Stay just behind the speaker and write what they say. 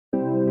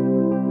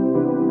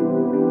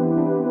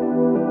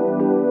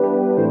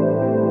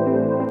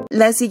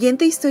La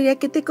siguiente historia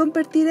que te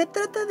compartiré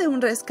trata de un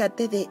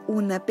rescate de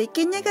una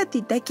pequeña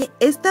gatita que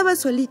estaba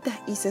solita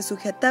y se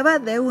sujetaba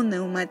de un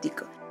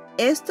neumático.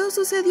 Esto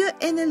sucedió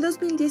en el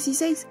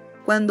 2016,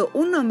 cuando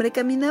un hombre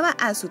caminaba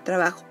a su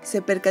trabajo.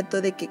 Se percató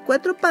de que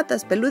 4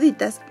 patas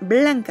peluditas,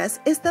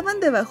 blancas,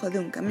 estaban debajo de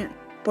un camión,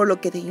 por lo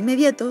que de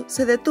inmediato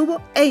se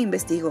detuvo e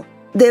investigó.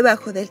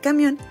 Debajo del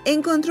camión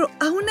encontró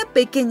a una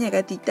pequeña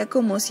gatita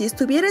como si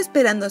estuviera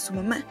esperando a su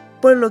mamá,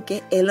 por lo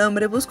que el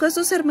hombre buscó a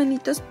sus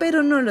hermanitos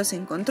pero no los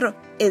encontró.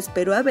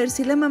 Esperó a ver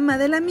si la mamá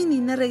de la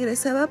menina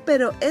regresaba,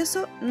 pero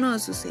eso no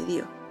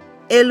sucedió.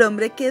 El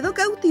hombre quedó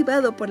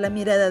cautivado por la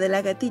mirada de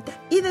la gatita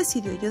y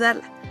decidió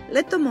ayudarla.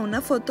 Le tomó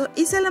una foto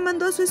y se la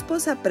mandó a su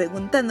esposa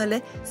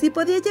preguntándole si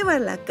podía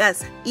llevarla a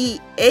casa,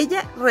 y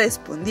ella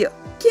respondió.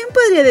 ¿Quién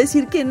podría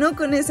decir que no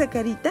con esa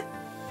carita?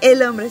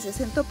 El hombre se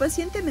sentó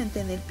pacientemente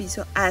en el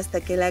piso hasta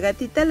que la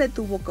gatita le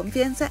tuvo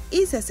confianza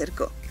y se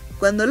acercó.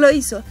 Cuando lo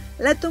hizo,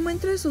 la tomó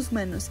entre sus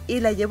manos y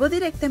la llevó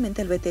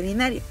directamente al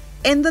veterinario,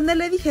 en donde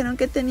le dijeron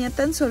que tenía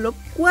tan solo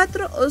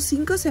 4 o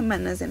 5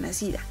 semanas de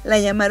nacida. La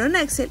llamaron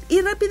Axel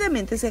y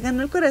rápidamente se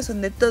ganó el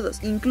corazón de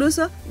todos,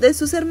 incluso de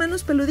sus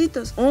hermanos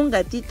peluditos, un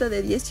gatito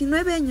de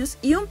 19 años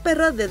y un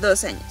perro de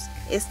 2 años.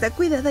 Está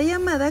cuidada y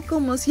amada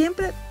como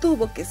siempre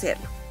tuvo que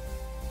serlo.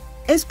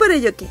 Es por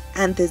ello que,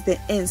 antes de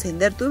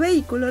encender tu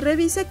vehículo,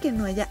 revisa que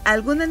no haya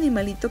algún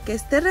animalito que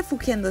esté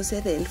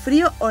refugiándose del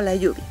frío o la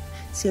lluvia.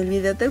 Si el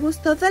video te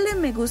gustó, dale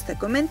me gusta,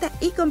 comenta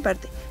y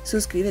comparte.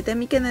 Suscríbete a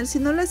mi canal si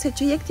no lo has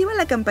hecho y activa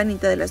la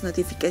campanita de las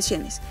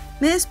notificaciones.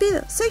 Me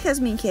despido, soy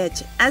Jazmín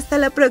GH. Hasta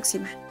la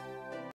próxima.